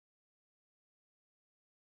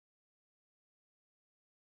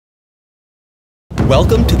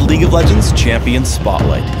Welcome to the League of Legends Champion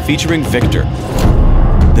Spotlight, featuring Viktor,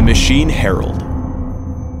 the Machine Herald.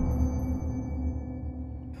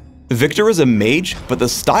 Viktor is a mage, but the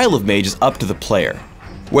style of mage is up to the player.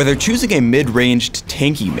 Whether choosing a mid-ranged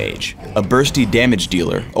tanky mage, a bursty damage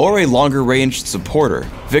dealer, or a longer-ranged supporter,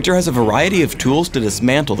 Viktor has a variety of tools to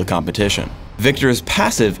dismantle the competition. Viktor's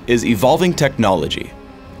passive is Evolving Technology.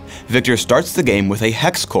 Viktor starts the game with a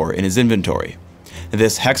Hex Core in his inventory.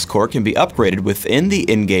 This Hex Core can be upgraded within the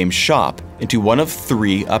in-game shop into one of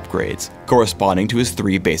 3 upgrades, corresponding to his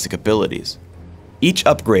 3 basic abilities. Each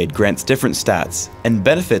upgrade grants different stats and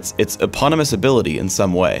benefits its eponymous ability in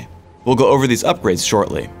some way. We'll go over these upgrades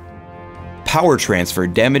shortly. Power Transfer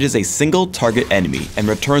damages a single target enemy and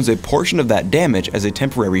returns a portion of that damage as a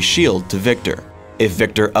temporary shield to Viktor. If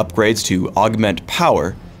Viktor upgrades to Augment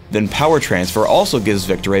Power, then Power Transfer also gives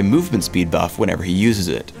Viktor a movement speed buff whenever he uses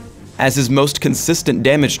it. As his most consistent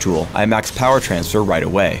damage tool, I max Power Transfer right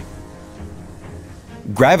away.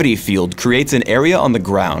 Gravity Field creates an area on the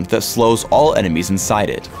ground that slows all enemies inside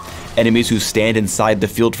it. Enemies who stand inside the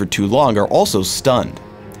field for too long are also stunned.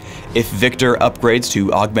 If Viktor upgrades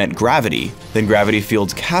to Augment Gravity, then Gravity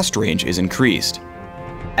Field's cast range is increased.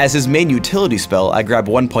 As his main utility spell, I grab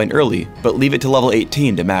 1 point early, but leave it to level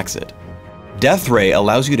 18 to max it. Death Ray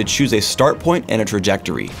allows you to choose a start point and a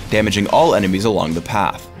trajectory, damaging all enemies along the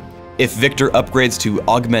path. If Viktor upgrades to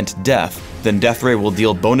Augment Death, then Death Ray will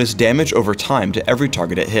deal bonus damage over time to every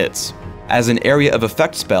target it hits. As an area of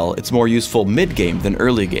effect spell, it's more useful mid-game than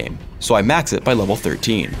early game, so I max it by level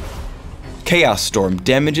 13. Chaos Storm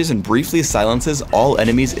damages and briefly silences all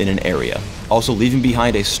enemies in an area, also leaving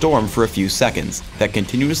behind a storm for a few seconds that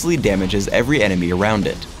continuously damages every enemy around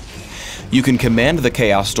it. You can command the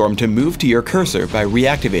Chaos Storm to move to your cursor by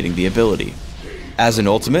reactivating the ability. As an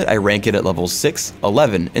ultimate, I rank it at levels 6,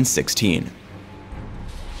 11, and 16.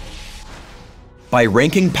 By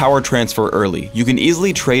ranking Power Transfer early, you can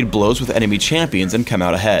easily trade blows with enemy champions and come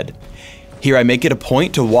out ahead. Here I make it a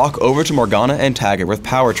point to walk over to Morgana and tag her with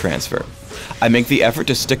Power Transfer. I make the effort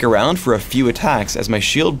to stick around for a few attacks as my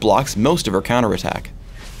shield blocks most of her counterattack.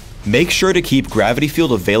 Make sure to keep Gravity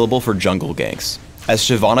Field available for jungle ganks. As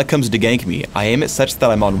Shyvana comes to gank me, I aim it such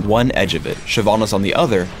that I'm on one edge of it, Shyvana's on the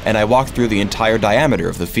other, and I walk through the entire diameter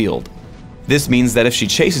of the field. This means that if she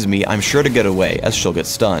chases me, I'm sure to get away, as she'll get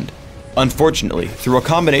stunned. Unfortunately, through a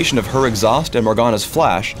combination of her exhaust and Morgana's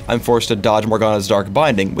flash, I'm forced to dodge Morgana's Dark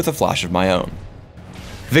Binding with a flash of my own.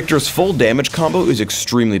 Viktor's full damage combo is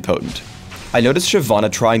extremely potent. I notice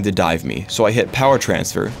Shyvana trying to dive me, so I hit Power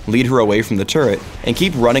Transfer, lead her away from the turret, and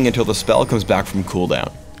keep running until the spell comes back from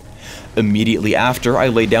cooldown. Immediately after, I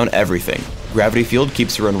lay down everything. Gravity Field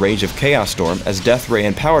keeps her in range of Chaos Storm, as Death Ray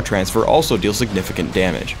and Power Transfer also deal significant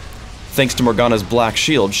damage. Thanks to Morgana's Black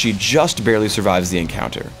Shield, she just barely survives the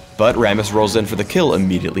encounter, but Rammus rolls in for the kill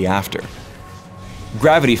immediately after.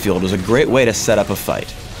 Gravity Field is a great way to set up a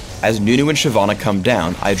fight. As Nunu and Shyvana come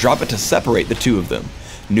down, I drop it to separate the two of them.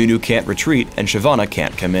 Nunu can't retreat, and Shyvana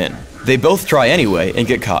can't come in. They both try anyway and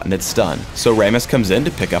get caught in its stun, so Rammus comes in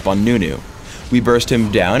to pick up on Nunu. We burst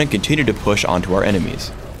him down and continue to push onto our enemies.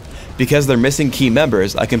 Because they're missing key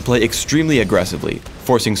members, I can play extremely aggressively,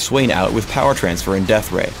 forcing Swain out with Power Transfer and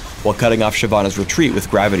Death Ray, while cutting off Shyvana's retreat with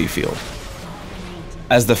Gravity Field.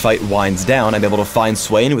 As the fight winds down, I'm able to find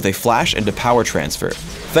Swain with a flash and a Power Transfer.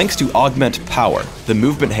 Thanks to Augment Power, the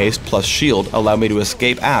movement haste plus shield allow me to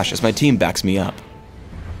escape Ashe as my team backs me up.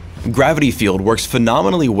 Gravity Field works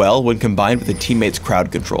phenomenally well when combined with a teammate's crowd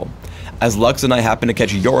control. As Lux and I happen to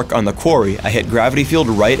catch Yorick on the quarry, I hit Gravity Field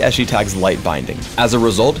right as she tags Light Binding. As a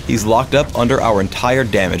result, he's locked up under our entire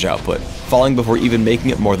damage output, falling before even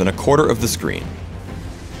making it more than a quarter of the screen.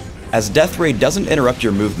 As Death Ray doesn't interrupt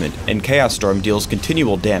your movement and Chaos Storm deals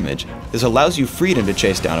continual damage, this allows you freedom to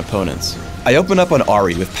chase down opponents. I open up on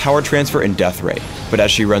Ahri with Power Transfer and Death Ray, but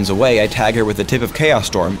as she runs away, I tag her with the tip of Chaos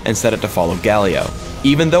Storm and set it to follow Galio.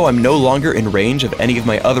 Even though I'm no longer in range of any of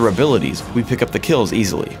my other abilities, we pick up the kills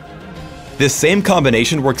easily. This same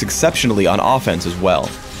combination works exceptionally on offense as well.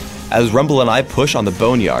 As Rumble and I push on the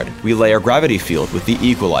Boneyard, we lay our Gravity Field with the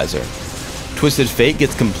Equalizer. Twisted Fate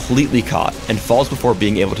gets completely caught and falls before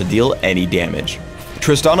being able to deal any damage.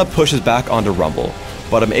 Tristana pushes back onto Rumble,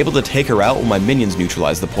 but I'm able to take her out when my minions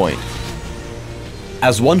neutralize the point.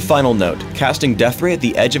 As one final note, casting Death Ray at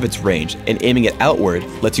the edge of its range and aiming it outward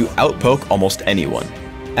lets you outpoke almost anyone.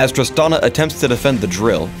 As Tristana attempts to defend the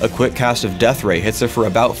drill, a quick cast of Death Ray hits her for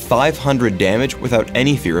about 500 damage without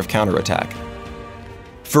any fear of counterattack.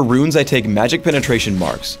 For runes, I take Magic Penetration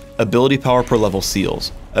Marks, Ability Power per level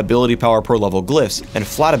Seals, Ability Power per level Glyphs, and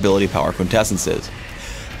Flat Ability Power Quintessences.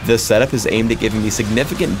 This setup is aimed at giving me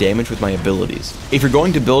significant damage with my abilities. If you're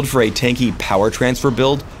going to build for a tanky power transfer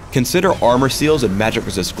build, consider armor seals and magic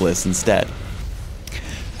resist glyphs instead.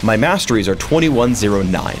 My masteries are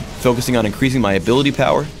 2109, focusing on increasing my ability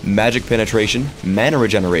power, magic penetration, mana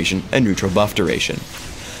regeneration, and neutral buff duration.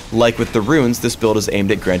 Like with the runes, this build is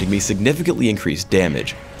aimed at granting me significantly increased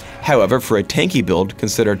damage. However, for a tanky build,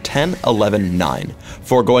 consider 10-11-9,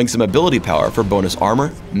 foregoing some ability power for bonus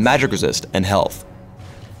armor, magic resist, and health.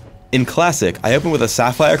 In Classic, I open with a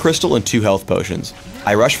Sapphire Crystal and 2 health potions.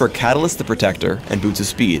 I rush for Catalyst the Protector and Boots of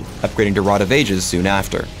Speed, upgrading to Rod of Ages soon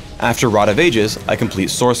after. After Rod of Ages, I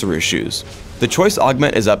complete Sorcerer's Shoes. The choice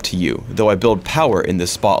augment is up to you, though I build power in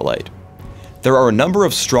this spotlight. There are a number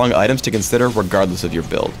of strong items to consider regardless of your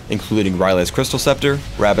build, including Rylai's Crystal Scepter,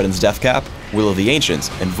 Rabadon's Death Cap, Will of the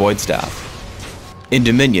Ancients, and Void Staff. In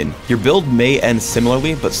Dominion, your build may end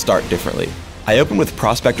similarly but start differently. I open with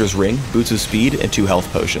Prospector's Ring, Boots of Speed, and 2 health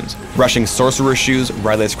potions. Rushing Sorcerer's Shoes,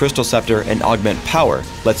 Rylai's Crystal Scepter, and Augment Power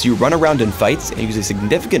lets you run around in fights and use a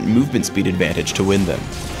significant movement speed advantage to win them.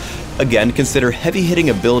 Again, consider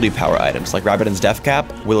heavy-hitting ability power items like Rabadon's Death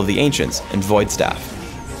Cap, Will of the Ancients, and Void Staff.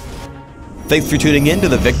 Thanks for tuning in to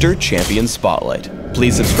the Viktor Champion Spotlight.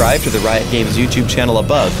 Please subscribe to the Riot Games YouTube channel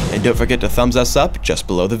above, and don't forget to thumbs us up just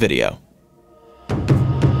below the video.